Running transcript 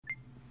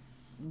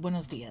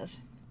Buenos días.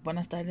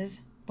 Buenas tardes.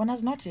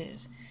 Buenas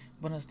noches.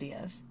 Buenos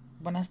días.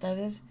 Buenas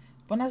tardes.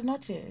 Buenas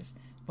noches.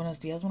 Buenos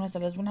días. Buenas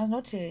tardes. Buenas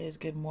noches.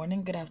 Good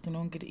morning, good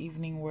afternoon, good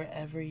evening,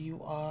 wherever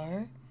you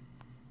are.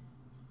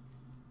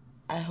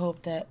 I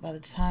hope that by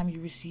the time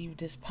you receive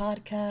this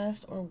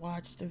podcast or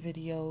watch the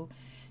video,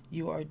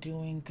 you are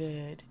doing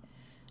good.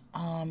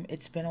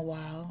 It's been a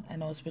while. I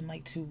know it's been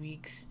like 2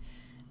 weeks.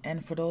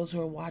 And for those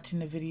who are watching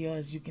the video,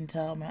 as you can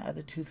tell, my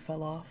other tooth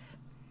fell off.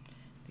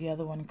 The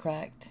other one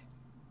cracked.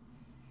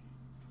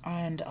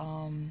 And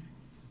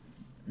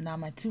now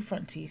my two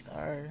front teeth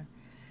are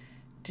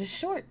just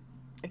short,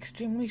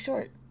 extremely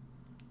short.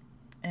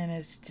 And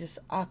it's just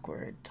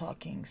awkward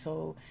talking.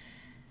 So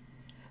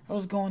I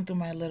was going through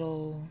my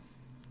little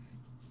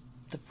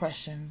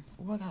depression.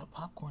 Oh, I got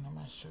popcorn in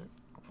my shirt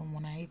from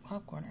when I ate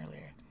popcorn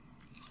earlier.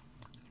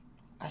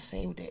 I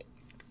saved it.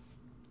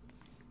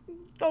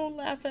 Don't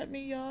laugh at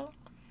me, y'all.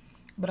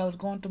 But I was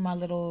going through my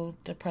little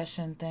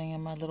depression thing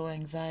and my little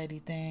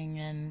anxiety thing,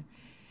 and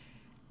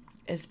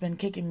it's been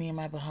kicking me in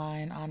my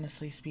behind,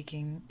 honestly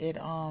speaking. It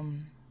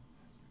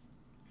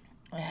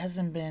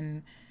hasn't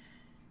been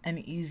an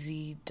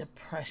easy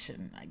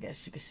depression, I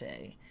guess you could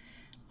say.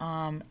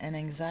 And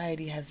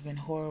anxiety has been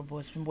horrible.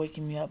 It's been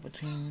waking me up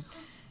between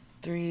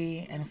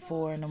 3 and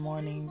 4 in the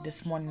morning.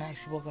 This morning I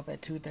actually woke up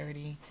at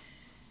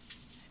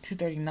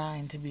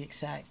 2:39 to be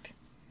exact.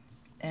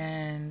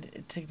 And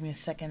it took me a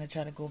second to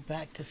try to go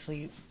back to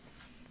sleep.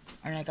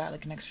 And I got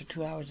like an extra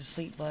 2 hours of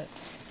sleep, but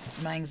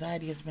my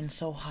anxiety has been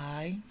so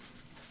high.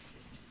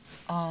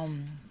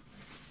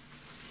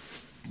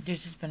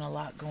 There's just been a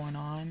lot going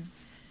on,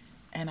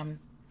 and I'm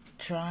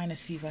trying to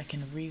see if I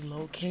can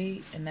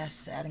relocate, and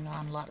that's adding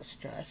on a lot of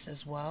stress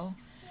as well,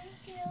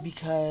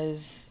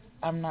 because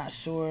I'm not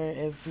sure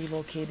if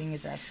relocating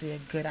is actually a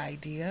good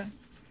idea.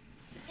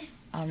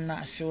 I'm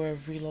not sure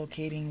if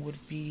relocating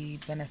would be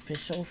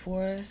beneficial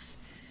for us,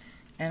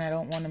 and I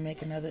don't want to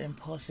make another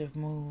impulsive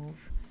move,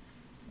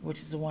 which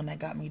is the one that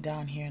got me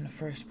down here in the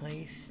first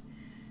place.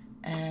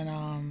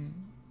 And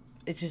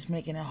it's just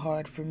making it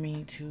hard for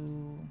me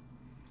to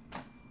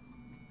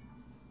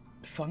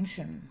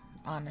function,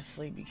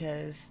 honestly,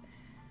 because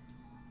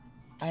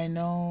I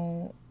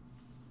know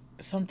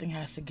something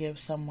has to give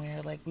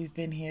somewhere. Like, we've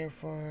been here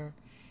for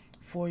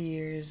 4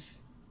 years.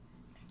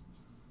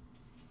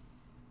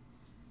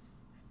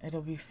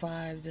 It'll be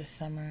 5 this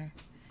summer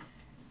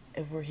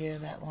if we're here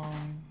that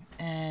long,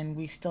 and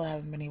we still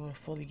haven't been able to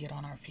fully get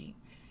on our feet.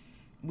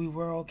 We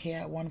were okay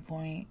at one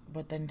point,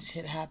 but then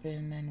shit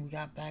happened and we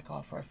got back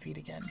off our feet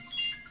again.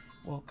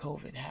 Well,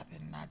 COVID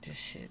happened, not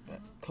just shit, but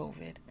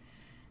COVID.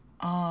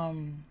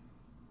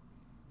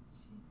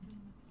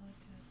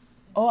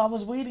 Oh, I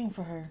was waiting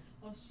for her.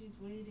 Oh, she's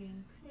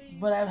waiting.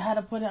 But I had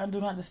to put it on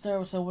Do Not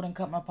Disturb so it wouldn't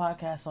cut my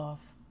podcast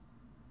off.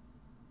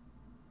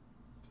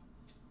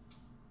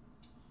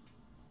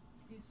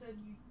 You said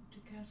you to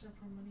cash up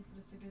her money for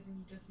the cigarettes and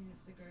you just need the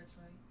cigarettes,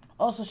 right?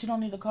 Oh, so she don't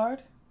need the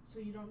card? So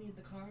you don't need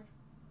the card?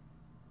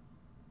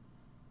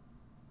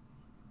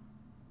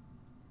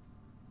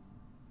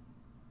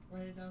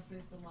 Write it down,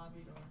 says the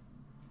lobby door.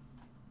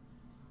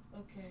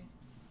 Okay.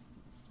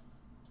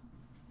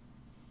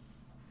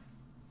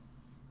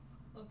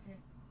 Okay.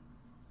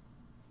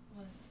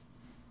 What?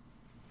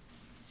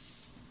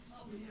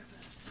 I'll be right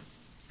back.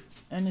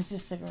 And it's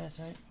just cigarettes,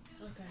 right?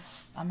 Okay.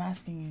 I'm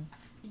asking you.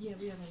 Yeah,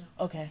 we have enough.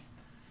 Okay.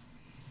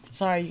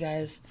 Sorry, you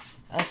guys.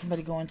 I had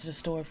somebody go into the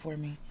store for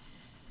me.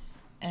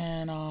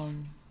 And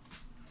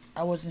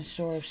I wasn't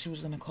sure if she was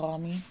going to call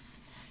me.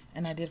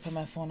 And I did put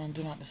my phone on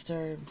Do Not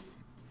Disturb.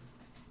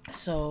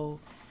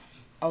 So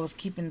I was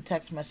keeping the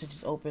text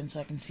messages open so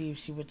I can see if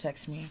she would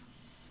text me.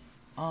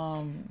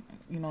 In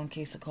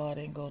case the call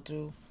didn't go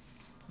through.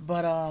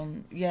 But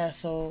yeah,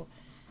 so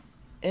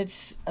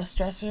it's a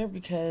stressor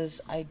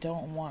because I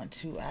don't want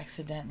to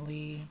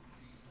accidentally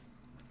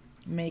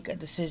make a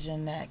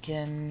decision that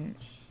can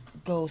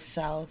go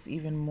south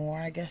even more,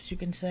 I guess you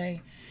can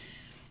say,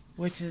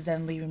 which is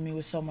then leaving me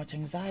with so much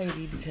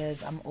anxiety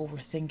because I'm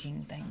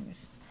overthinking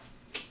things.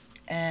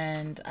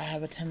 And I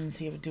have a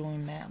tendency of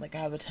doing that. Like, I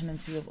have a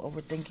tendency of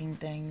overthinking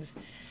things,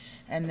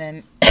 and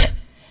then I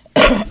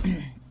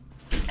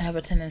have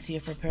a tendency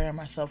of preparing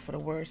myself for the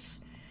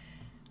worst.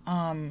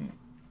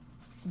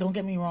 Don't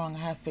get me wrong, I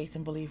have faith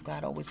and belief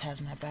God always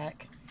has my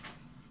back.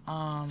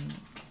 I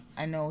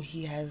know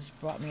He has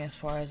brought me as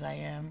far as I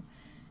am,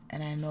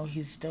 and I know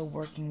He's still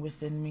working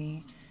within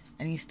me,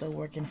 and He's still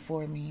working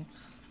for me.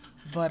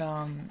 But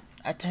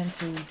I tend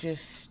to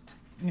just,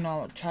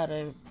 try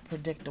to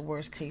predict the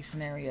worst case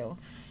scenario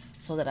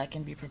so that I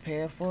can be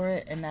prepared for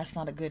it, and that's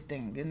not a good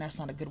thing, and that's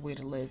not a good way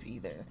to live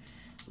either.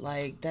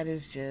 Like, that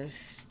is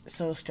just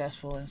so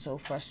stressful and so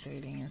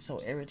frustrating and so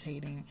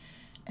irritating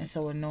and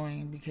so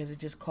annoying because it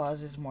just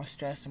causes more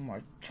stress and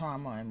more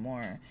trauma and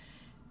more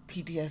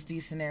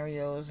PTSD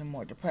scenarios and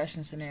more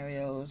depression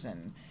scenarios,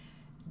 and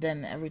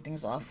then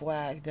everything's off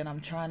whack. Then I'm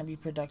trying to be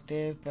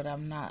productive, but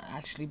I'm not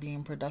actually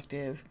being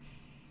productive.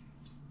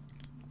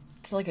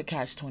 It's like a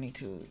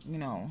catch-22,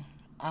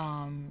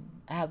 I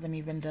haven't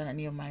even done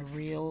any of my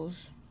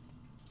reels.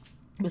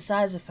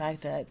 Besides the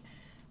fact that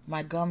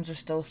My gums are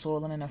still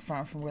swollen in the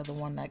front from where the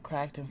one that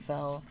cracked and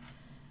fell.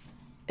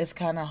 It's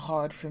kind of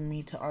hard for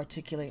me to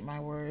articulate my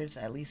words.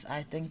 At least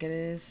I think it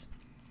is.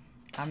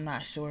 I'm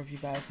not sure if you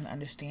guys can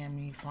understand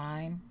me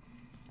fine.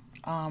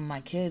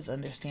 My kids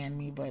understand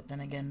me, but then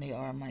again, they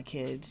are my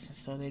kids,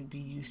 so they'd be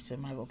used to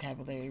my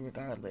vocabulary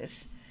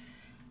regardless.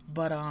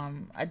 But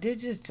I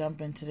did just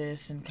jump into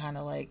this and kind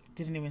of like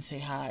didn't even say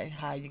hi.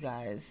 Hi, you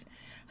guys.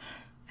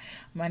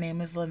 My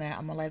name is Lynette.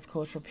 I'm a life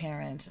coach for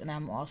parents, and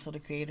I'm also the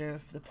creator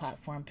of the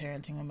platform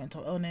Parenting with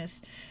Mental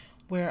Illness,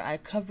 where I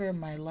cover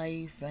my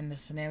life and the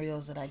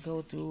scenarios that I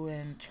go through,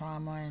 and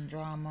trauma and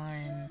drama,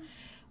 and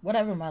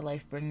whatever my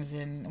life brings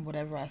in, and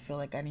whatever I feel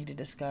like I need to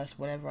discuss,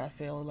 whatever I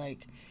feel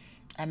like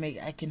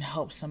I can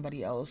help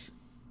somebody else.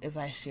 If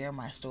I share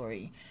my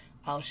story,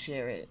 I'll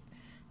share it.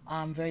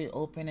 I'm very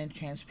open and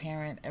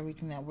transparent.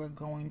 Everything that we're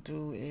going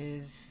through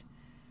is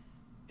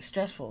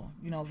stressful,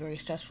 very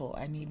stressful.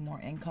 I need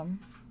more income.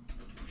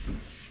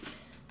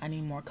 I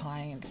need more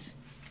clients.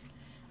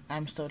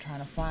 I'm still trying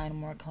to find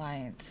more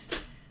clients.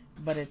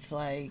 But it's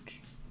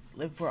like,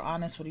 if we're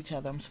honest with each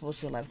other, I'm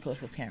supposed to be a life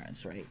coach with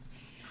parents, right?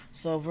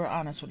 So if we're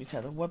honest with each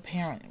other, what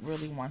parent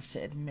really wants to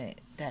admit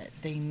that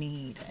they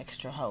need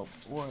extra help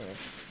or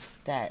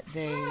that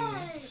they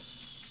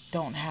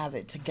don't have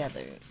it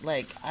together?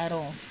 Like, I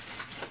don't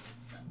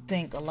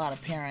think a lot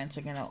of parents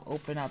are going to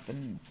open up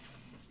and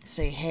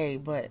say, hey,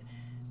 but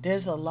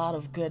there's a lot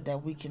of good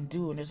that we can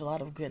do, and there's a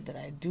lot of good that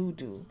I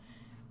do.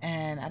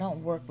 And I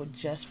don't work with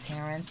just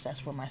parents.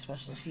 That's where my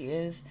specialty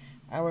is.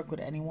 I work with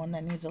anyone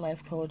that needs a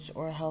life coach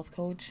or a health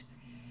coach.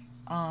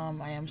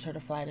 I am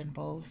certified in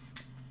both.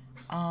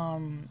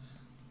 But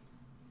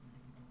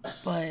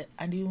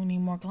I do need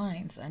more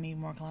clients.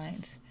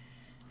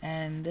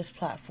 And this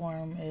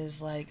platform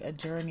is like a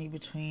journey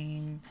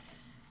between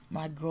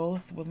my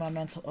growth with my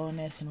mental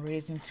illness and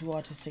raising two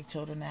autistic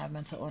children that have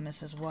mental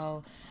illness as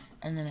well,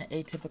 and then an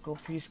atypical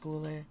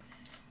preschooler.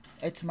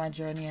 It's my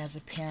journey as a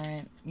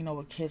parent,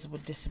 with kids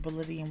with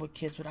disability and with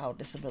kids without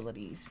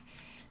disabilities.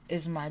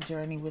 It's my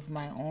journey with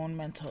my own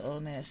mental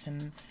illness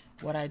and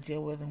what I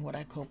deal with and what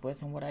I cope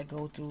with and what I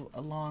go through,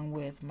 along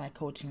with my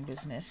coaching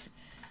business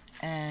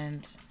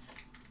and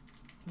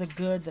the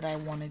good that I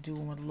want to do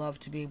and would love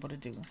to be able to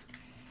do.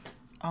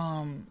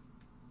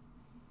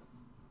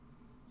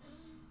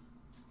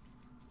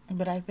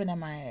 But I've been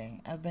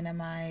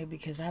MIA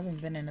because I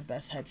haven't been in the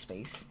best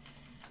headspace.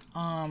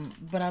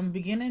 But I'm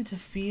beginning to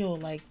feel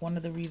like one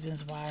of the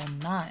reasons why I'm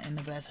not in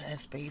the best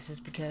headspace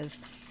is because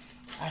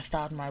I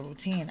stopped my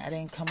routine. I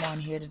didn't come on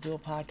here to do a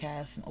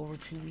podcast in over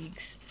 2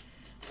 weeks,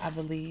 I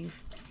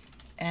believe.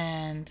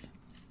 And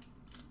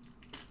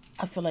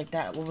I feel like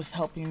that was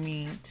helping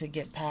me to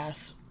get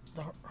past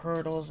the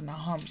hurdles and the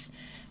humps.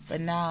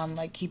 But now I'm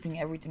like keeping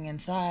everything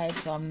inside,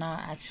 so I'm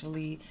not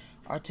actually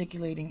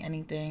articulating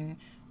anything,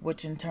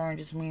 which in turn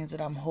just means that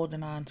I'm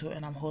holding on to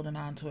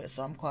it,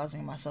 so I'm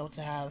causing myself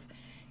to have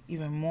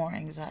even more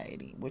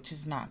anxiety, which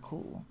is not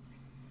cool.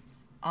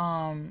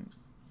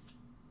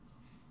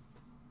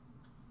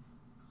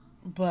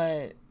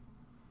 But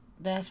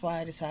that's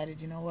why I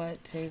decided, you know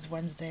what, today's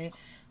Wednesday.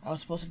 I was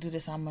supposed to do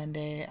this on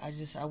Monday. I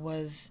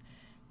was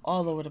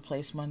all over the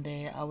place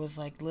Monday. I was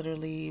like,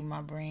 literally,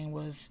 my brain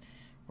was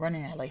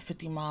running at like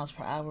 50 miles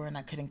per hour and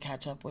I couldn't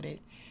catch up with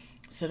it.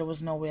 So there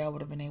was no way I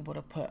would have been able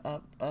to put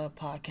up a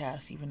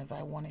podcast even if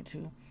I wanted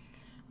to.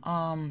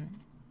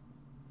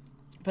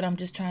 But I'm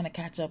just trying to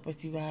catch up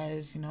with you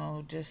guys,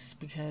 just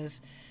because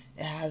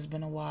it has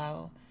been a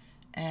while.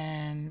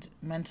 And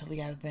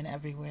mentally, I've been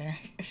everywhere.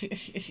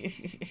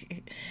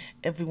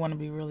 If we want to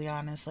be really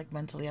honest, like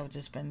mentally, I've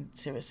just been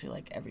seriously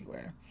like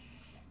everywhere.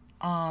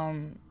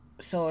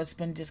 So it's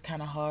been just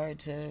kind of hard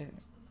to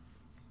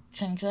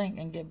ching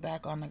and get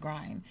back on the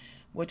grind,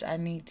 which I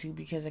need to,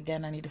 because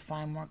again, I need to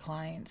find more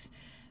clients.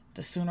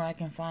 The sooner I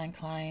can find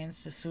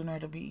clients, the sooner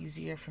it'll be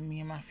easier for me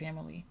and my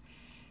family.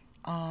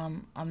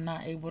 I'm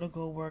not able to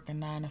go work a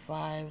 9 to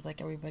 5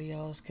 like everybody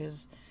else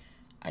because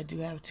I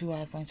do have 2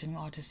 high-functioning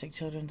autistic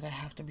children that I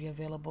have to be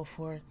available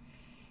for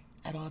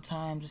at all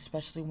times,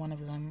 especially one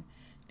of them.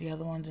 The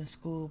other one's in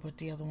school, but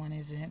the other one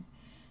isn't.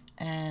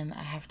 And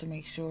I have to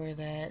make sure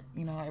that,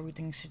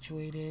 everything's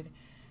situated,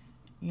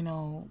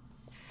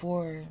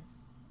 for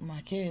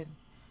my kid.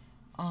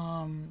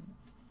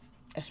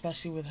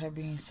 Especially with her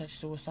being such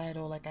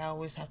suicidal, like I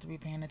always have to be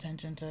paying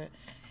attention to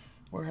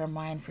where her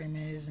mind frame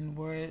is and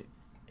where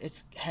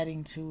it's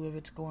heading to, if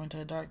it's going to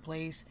a dark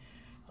place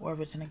or if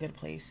it's in a good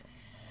place.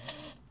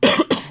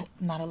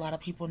 Not a lot of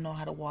people know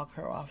how to walk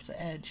her off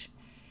the edge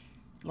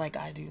like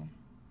I do.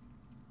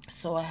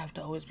 So I have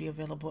to always be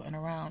available and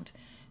around.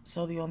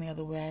 So the only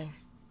other way I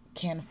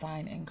can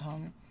find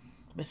income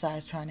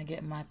besides trying to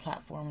get my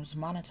platforms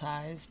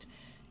monetized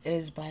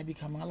is by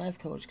becoming a life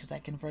coach, because I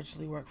can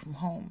virtually work from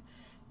home,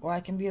 or I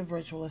can be a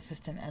virtual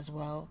assistant as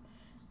well.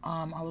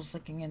 I was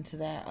looking into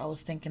that. I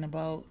was thinking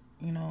about,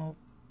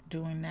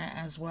 doing that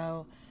as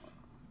well.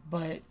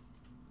 But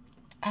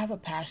I have a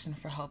passion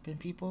for helping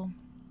people.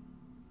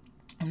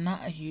 I'm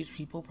not a huge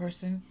people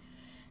person,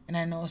 and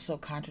I know it's so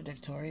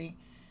contradictory,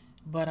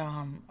 But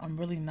I'm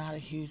really not a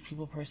huge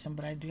people person,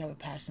 but I do have a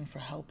passion for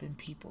helping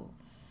people.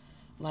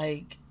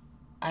 Like,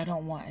 I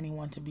don't want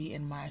anyone to be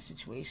in my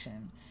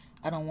situation.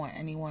 I don't want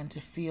anyone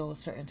to feel a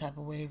certain type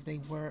of way if they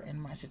were in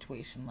my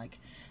situation. Like,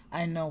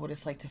 I know what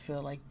it's like to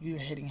feel like you're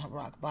hitting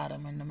rock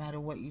bottom, and no matter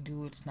what you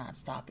do, it's not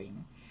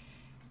stopping.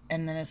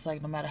 And then it's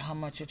like, no matter how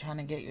much you're trying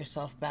to get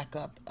yourself back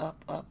up,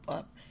 up, up,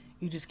 up,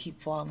 you just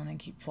keep falling and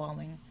keep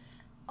falling.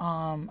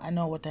 I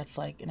know what that's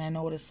like, and I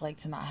know what it's like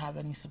to not have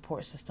any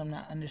support system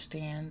that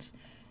understands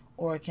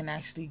or can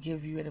actually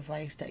give you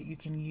advice that you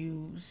can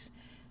use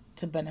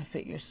to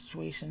benefit your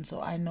situation. So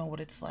I know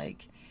what it's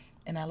like,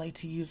 and I like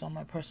to use all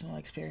my personal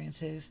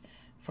experiences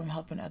from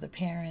helping other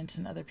parents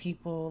and other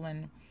people,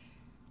 and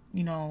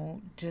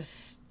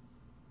just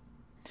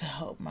to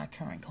help my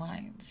current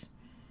clients.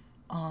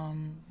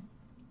 Um,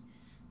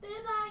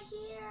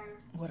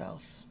 what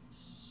else?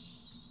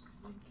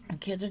 The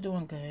kids are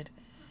doing good.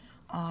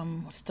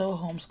 Still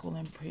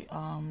homeschooling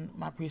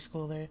my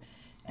preschooler,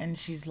 and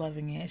she's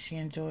loving it. She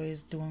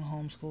enjoys doing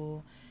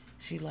homeschool.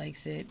 She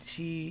likes it.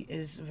 She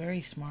is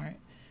very smart,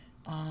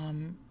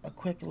 a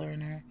quick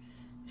learner.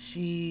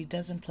 She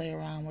doesn't play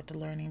around with the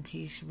learning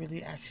piece. She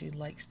really actually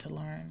likes to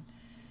learn.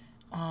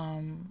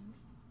 Um,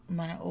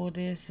 my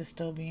oldest is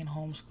still being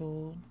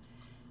homeschooled.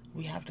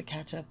 We have to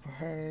catch up for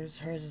hers.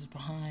 Hers is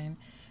behind.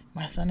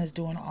 My son is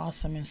doing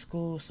awesome in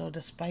school. So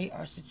despite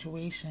our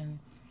situation,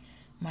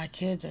 my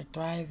kids are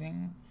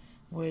thriving,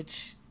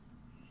 which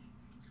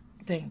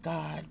thank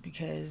God,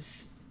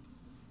 because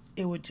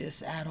it would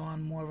just add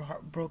on more of a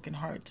broken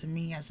heart to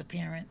me as a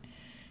parent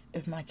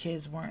if my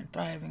kids weren't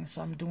thriving.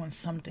 So I'm doing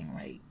something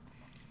right,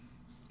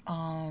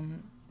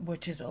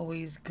 which is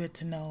always good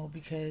to know,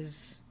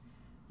 because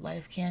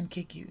life can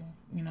kick you.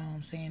 You know what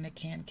I'm saying? It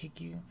can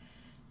kick you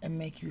and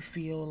make you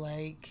feel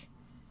like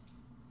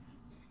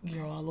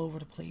you're all over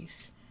the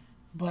place.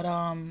 But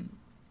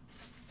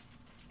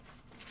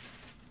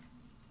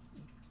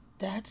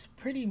that's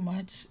pretty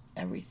much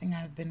everything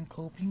I've been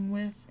coping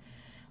with.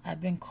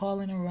 I've been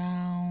calling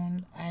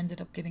around. I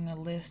ended up getting a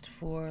list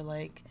for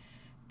like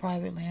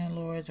private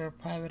landlords or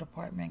private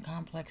apartment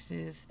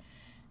complexes,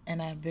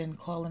 and I've been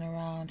calling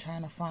around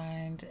trying to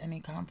find any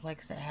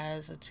complex that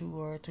has a 2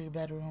 or 3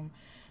 bedroom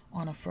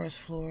on a first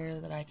floor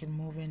that I can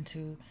move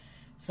into.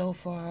 So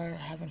far,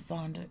 I haven't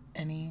found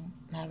any.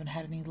 I haven't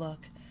had any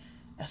luck.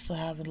 I still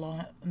have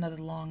another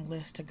long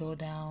list to go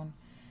down.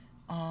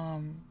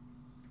 Um,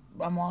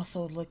 I'm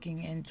also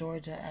looking in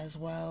Georgia as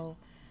well.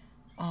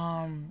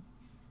 Um,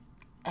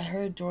 I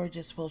heard Georgia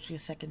is supposed to be a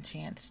second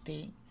chance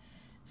state.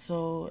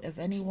 So if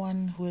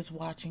anyone who is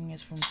watching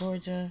is from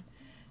Georgia,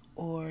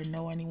 or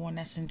know anyone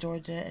that's in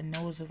Georgia and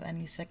knows of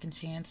any second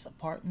chance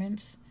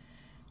apartments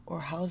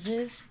or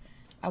houses,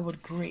 I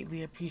would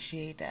greatly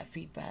appreciate that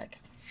feedback.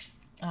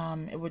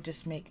 It would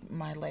just make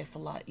my life a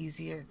lot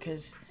easier,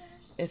 because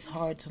it's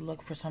hard to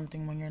look for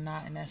something when you're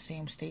not in that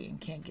same state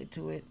and can't get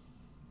to it.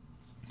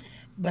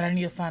 But I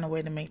need to find a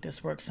way to make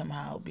this work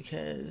somehow,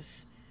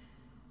 because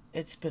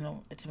it's been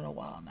a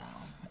while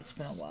now. It's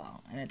been a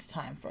while, and it's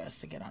time for us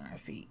to get on our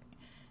feet.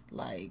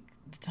 Like,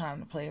 the time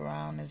to play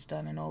around is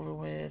done and over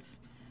with.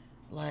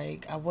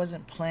 Like, I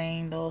wasn't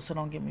playing though, so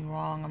don't get me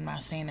wrong. I'm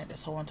not saying that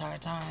this whole entire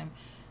time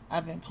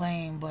I've been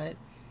playing, but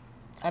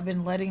I've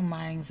been letting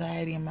my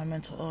anxiety and my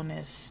mental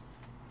illness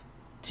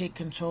take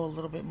control a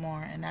little bit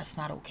more, and that's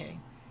not okay,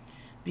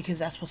 because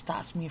that's what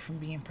stops me from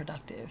being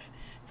productive,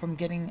 from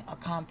getting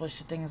accomplished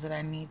the things that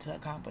I need to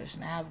accomplish,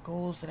 and I have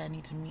goals that I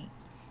need to meet.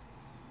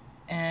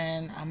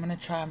 And I'm going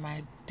to try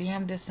my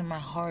damnedest and my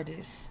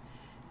hardest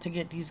to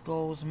get these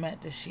goals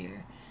met this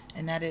year.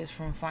 And that is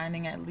from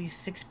finding at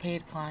least 6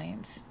 paid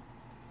clients,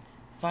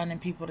 finding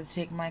people to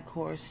take my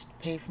course,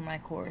 pay for my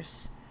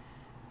course,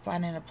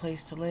 finding a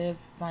place to live,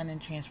 finding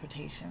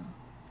transportation.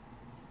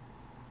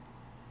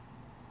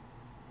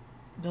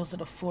 Those are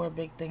the 4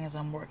 big things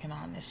I'm working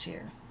on this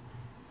year.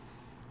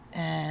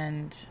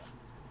 And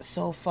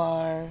so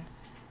far,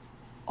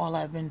 all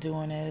I've been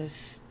doing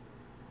is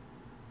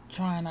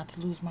trying not to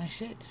lose my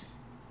shits.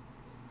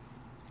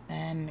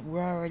 And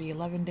we're already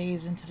 11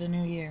 days into the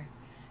new year.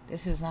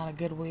 This is not a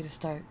good way to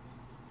start.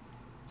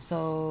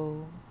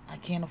 So I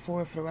can't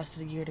afford for the rest of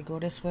the year to go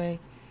this way.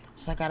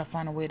 So I gotta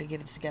find a way to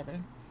get it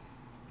together.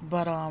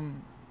 But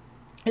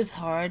it's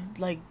hard,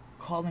 like,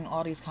 calling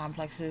all these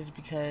complexes,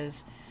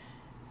 because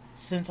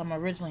since I'm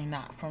originally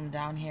not from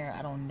down here,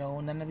 I don't know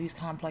none of these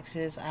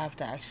complexes. I have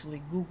to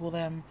actually Google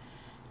them,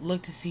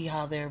 look to see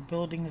how their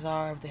buildings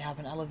are, if they have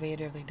an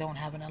elevator, if they don't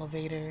have an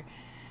elevator,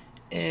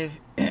 if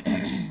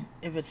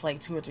if it's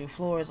like 2 or 3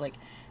 floors, like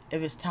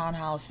if it's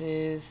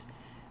townhouses,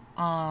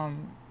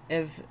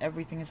 if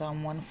everything is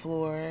on one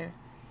floor.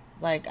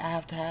 Like, I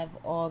have to have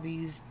all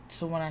these,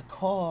 so when I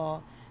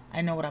call,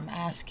 I know what I'm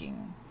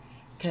asking,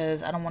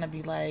 because I don't want to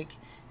be like,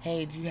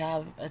 hey, do you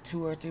have a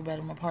 2 or 3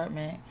 bedroom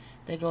apartment?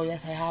 They go,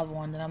 yes, I have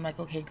one. Then I'm like,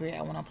 okay, great,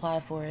 I want to apply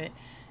for it,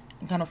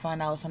 and kind of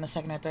find out it's on the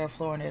 2nd or 3rd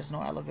floor and there's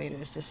no elevator,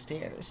 it's just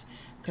stairs.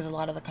 Because a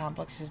lot of the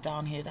complexes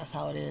down here, that's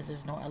how it is.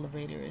 There's no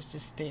elevator, it's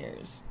just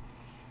stairs.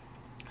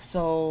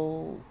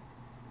 So,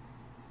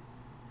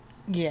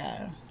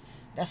 yeah.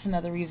 That's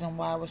another reason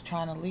why I was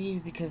trying to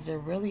leave, because there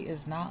really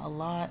is not a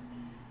lot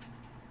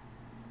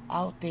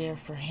out there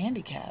for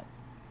handicap.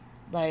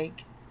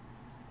 Like,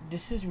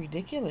 this is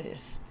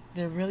ridiculous.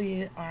 There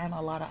really aren't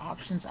a lot of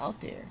options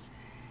out there.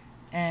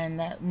 And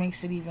that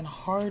makes it even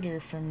harder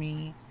for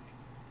me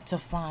to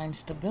find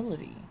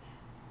stability,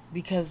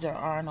 because there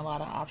aren't a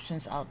lot of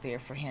options out there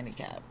for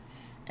handicap.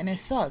 And it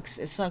sucks.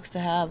 It sucks to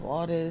have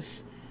all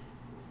this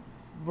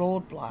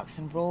roadblocks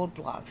and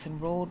roadblocks and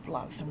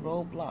roadblocks and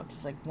roadblocks.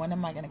 It's like, when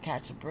am I going to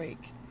catch a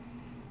break?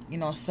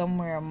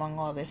 Somewhere among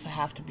all this, I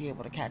have to be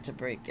able to catch a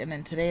break. And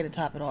then today, to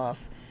top it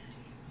off,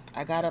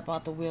 I got up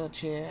out the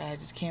wheelchair. I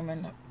just came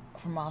in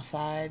from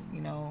outside,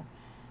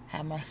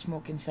 had my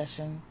smoking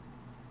session.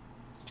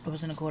 I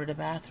was going to go to the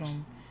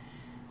bathroom,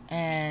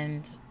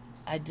 and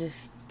I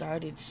just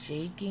started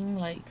shaking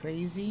like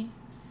crazy,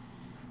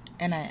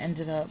 and I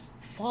ended up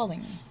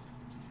falling.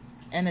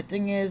 And the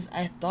thing is,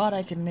 I thought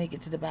I could make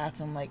it to the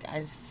bathroom. Like,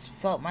 I just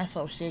felt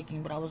myself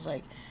shaking, but I was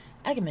like,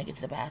 I can make it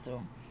to the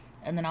bathroom.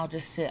 And then I'll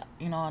just sit,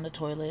 on the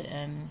toilet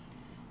and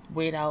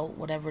wait out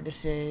whatever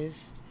this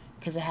is,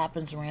 because it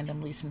happens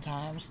randomly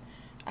sometimes.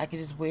 I could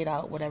just wait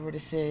out whatever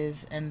this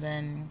is, and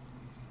then,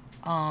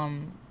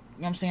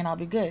 I'll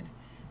be good.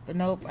 But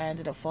nope, I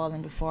ended up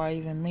falling before I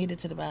even made it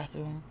to the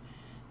bathroom.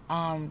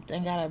 Thank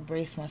God I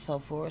braced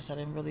myself for it, so I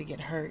didn't really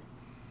get hurt.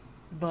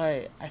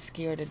 But I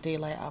scared the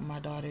daylight out of my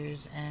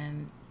daughters,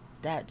 and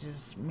that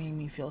just made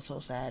me feel so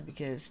sad,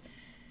 because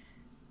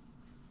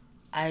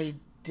I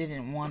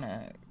didn't want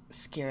to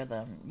scare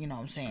them,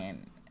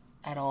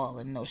 at all,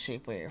 in no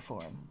shape, way, or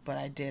form. But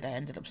I did. I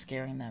ended up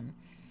scaring them.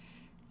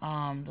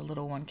 The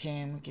little one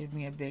came, gave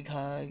me a big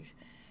hug.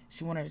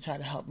 She wanted to try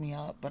to help me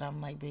up, but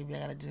I'm like, baby, I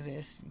gotta do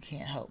this. You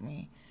can't help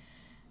me.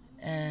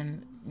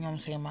 And,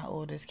 my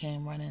oldest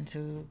came running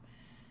too.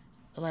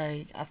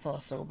 Like, I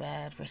felt so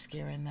bad for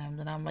scaring them.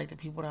 Then I'm like, the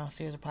people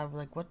downstairs are probably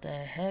like, what the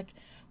heck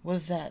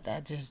was that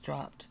just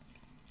dropped?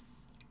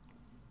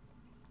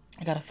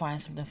 I gotta find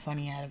something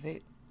funny out of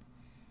it.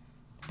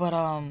 But,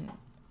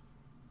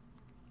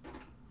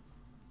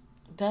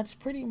 that's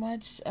pretty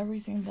much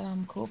everything that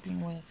I'm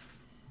coping with.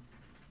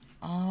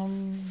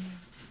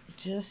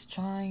 Just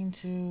trying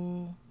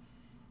to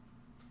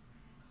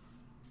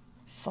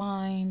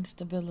find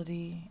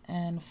stability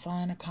and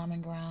find a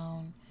common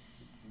ground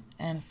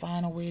and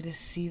find a way to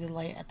see the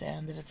light at the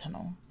end of the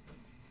tunnel.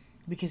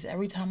 Because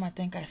every time I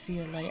think I see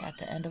a light at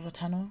the end of a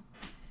tunnel,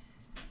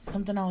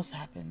 something else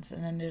happens,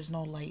 and then there's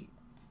no light.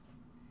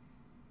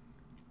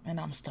 And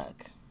I'm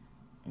stuck,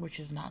 which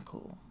is not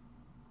cool.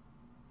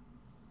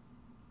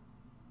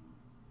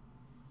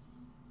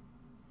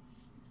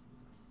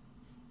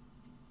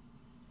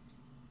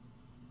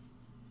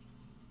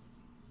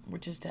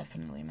 Which is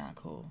definitely not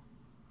cool.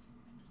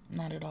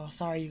 Not at all.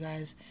 Sorry, you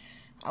guys.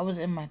 I was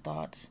in my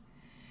thoughts.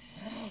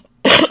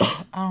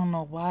 I don't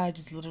know why I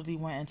just literally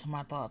went into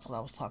my thoughts while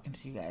I was talking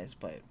to you guys,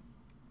 but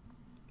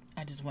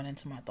I just went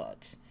into my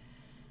thoughts.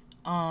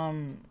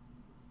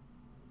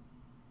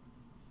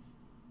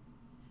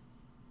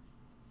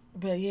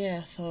 But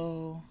yeah,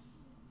 so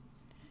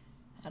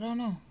I don't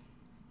know.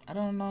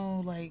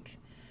 Like,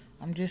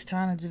 I'm just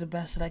trying to do the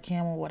best that I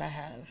can with what I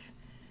have.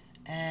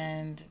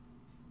 And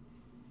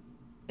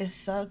it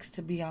sucks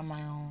to be on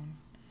my own.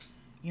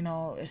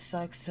 It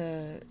sucks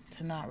to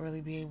not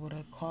really be able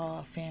to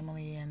call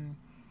family and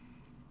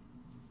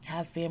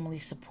have family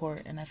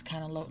support. And that's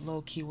kind of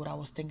low key what I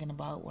was thinking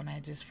about when I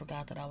just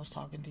forgot that I was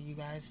talking to you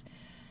guys.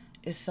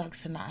 It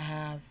sucks to not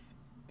have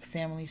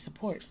family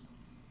support.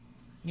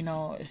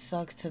 It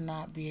sucks to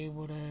not be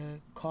able to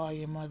call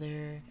your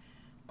mother,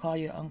 call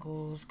your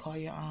uncles, call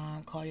your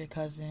aunt, call your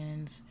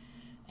cousins,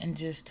 and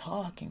just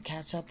talk and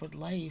catch up with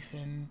life.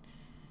 And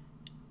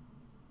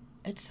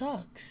it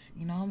sucks.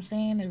 You know what I'm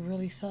saying? It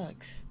really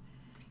sucks.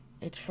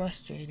 It's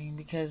frustrating,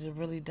 because it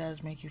really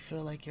does make you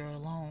feel like you're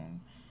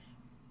alone.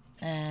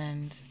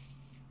 And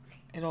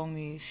it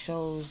only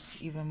shows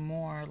even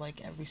more,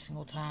 like, every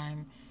single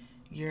time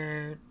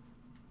you're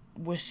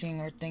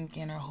wishing or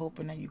thinking or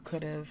hoping that you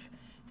could have,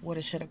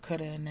 woulda, shoulda,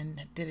 coulda, and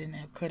then didn't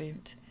or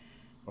couldn't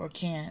or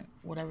can't,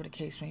 whatever the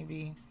case may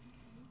be.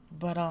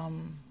 But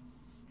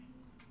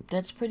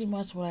that's pretty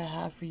much what I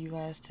have for you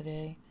guys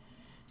today.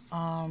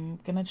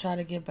 Gonna try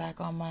to get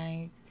back on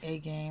my A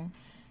game.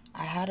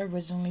 I had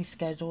originally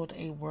scheduled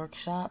a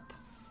workshop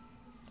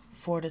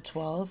for the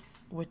 12th,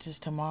 which is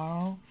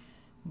tomorrow.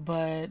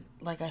 But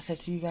like I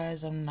said to you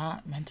guys, I'm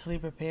not mentally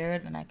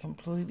prepared, and I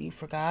completely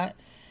forgot.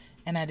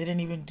 And I didn't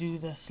even do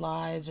the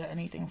slides or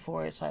anything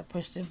for it, so I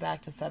pushed it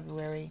back to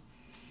February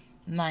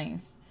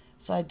 9th.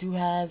 So I do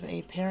have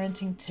a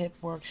parenting tip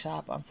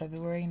workshop on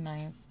February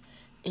 9th,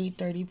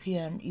 8:30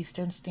 p.m.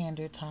 Eastern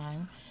Standard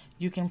Time.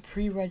 You can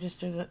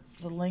pre-register.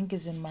 The link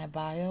is in my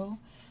bio,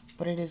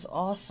 but it is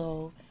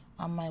also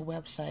on my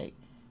website,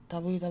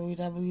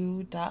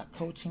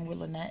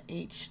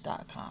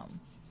 www.coachingwithlynetteH.com.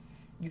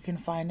 You can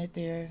find it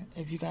there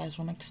if you guys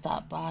want to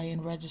stop by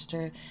and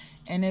register.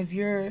 And if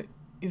you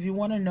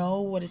want to know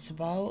what it's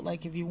about,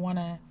 like if you want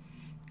to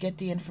get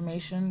the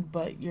information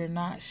but you're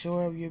not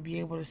sure if you'll be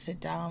able to sit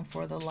down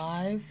for the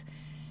live,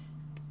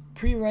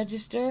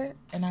 pre-register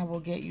and I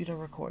will get you the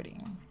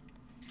recording.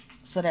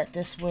 So that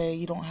this way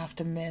you don't have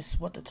to miss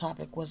what the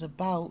topic was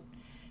about,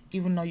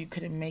 even though you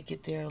couldn't make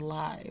it there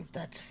live.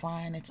 That's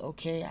fine. It's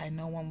okay. I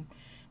know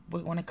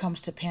when it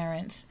comes to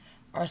parents,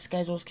 our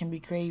schedules can be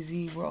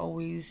crazy. We're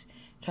always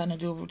trying to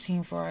do a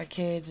routine for our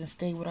kids and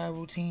stay with our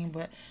routine,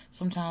 but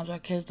sometimes our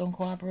kids don't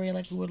cooperate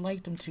like we would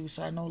like them to.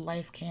 So I know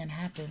life can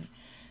happen.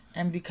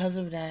 And because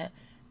of that,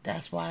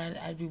 that's why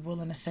I'd be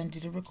willing to send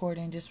you the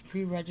recording. Just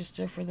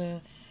pre-register for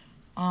the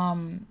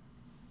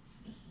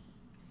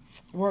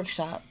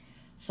workshop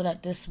so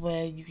that this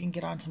way you can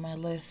get onto my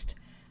list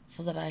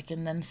so that I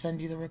can then send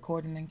you the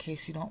recording in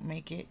case you don't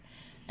make it.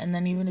 And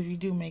then even if you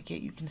do make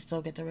it, you can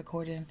still get the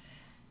recording.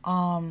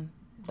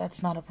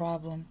 That's not a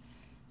problem.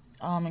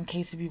 In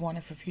case if you want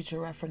it for future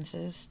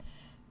references.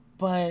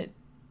 But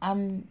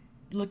I'm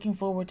looking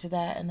forward to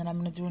that. And then I'm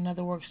going to do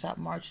another workshop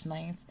March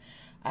 9th.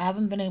 I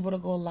haven't been able to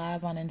go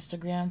live on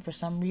Instagram. For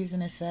some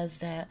reason, it says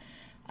that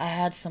I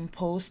had some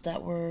posts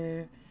that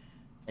were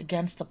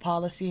against the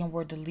policy and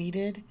were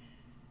deleted.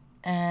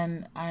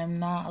 And I'm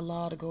not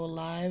allowed to go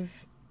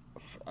live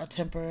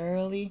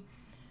temporarily.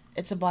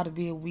 It's about to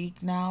be a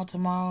week now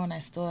tomorrow, and I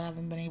still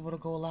haven't been able to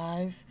go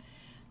live.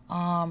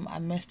 I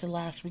missed it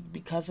last week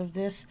because of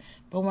this.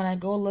 But when I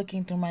go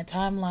looking through my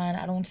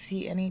timeline, I don't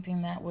see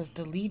anything that was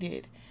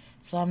deleted.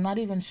 So I'm not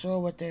even sure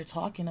what they're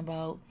talking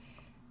about.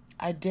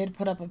 I did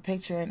put up a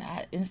picture and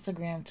add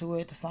Instagram to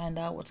it to find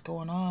out what's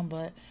going on,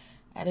 but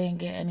I didn't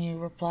get any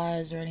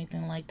replies or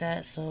anything like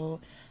that.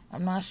 So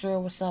I'm not sure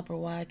what's up or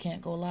why I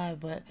can't go live,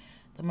 but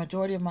the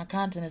majority of my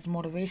content is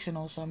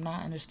motivational, so I'm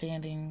not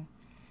understanding,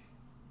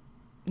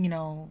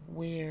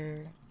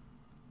 where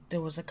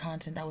there was a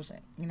content that was,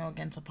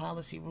 against the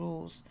policy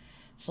rules.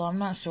 So I'm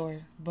not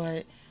sure,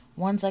 but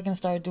once I can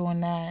start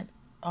doing that,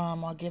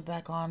 I'll get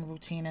back on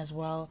routine as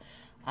well.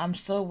 I'm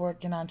still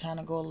working on trying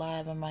to go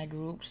live in my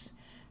groups.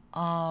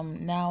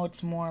 Now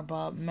it's more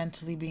about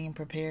mentally being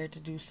prepared to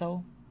do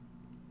so,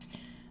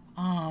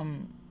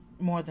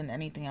 more than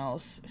anything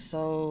else.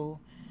 So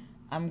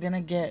I'm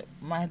gonna get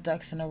my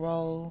ducks in a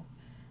row.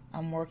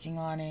 I'm working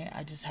on it.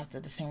 I just have to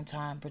at the same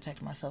time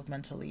protect myself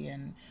mentally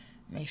and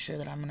make sure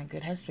that I'm in a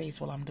good headspace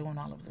while I'm doing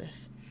all of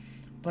this.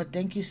 But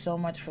thank you so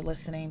much for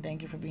listening.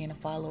 Thank you for being a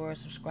follower, a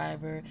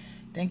subscriber.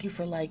 Thank you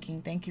for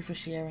liking. Thank you for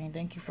sharing.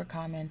 Thank you for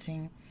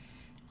commenting.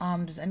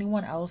 Does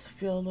anyone else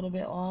feel a little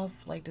bit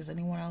off? Like, does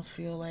anyone else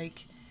feel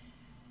like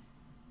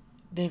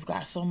they've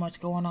got so much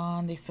going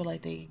on? They feel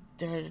like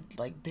they're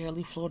like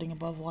barely floating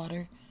above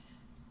water?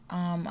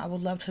 I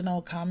would love to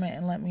know. Comment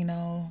and let me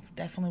know.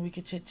 Definitely we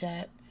could chit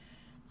chat.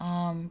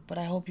 But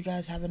I hope you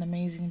guys have an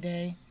amazing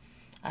day.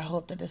 I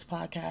hope that this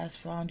podcast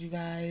found you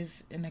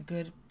guys in a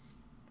good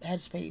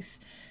headspace.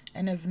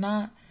 And if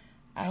not,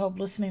 I hope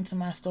listening to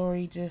my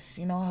story just,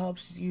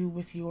 helps you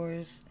with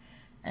yours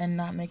and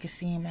not make it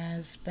seem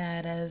as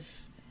bad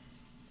as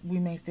we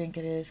may think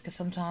it is. Because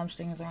sometimes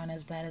things aren't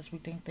as bad as we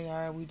think they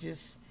are. We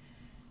just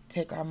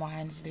take our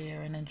minds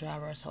there and then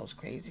drive ourselves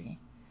crazy.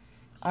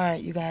 All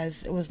right, you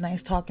guys. It was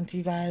nice talking to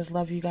you guys.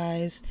 Love you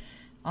guys.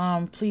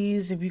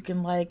 Please, if you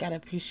can I'd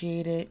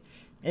appreciate it.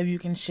 If you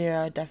can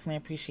share, I'd definitely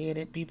appreciate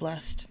it. Be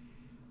blessed.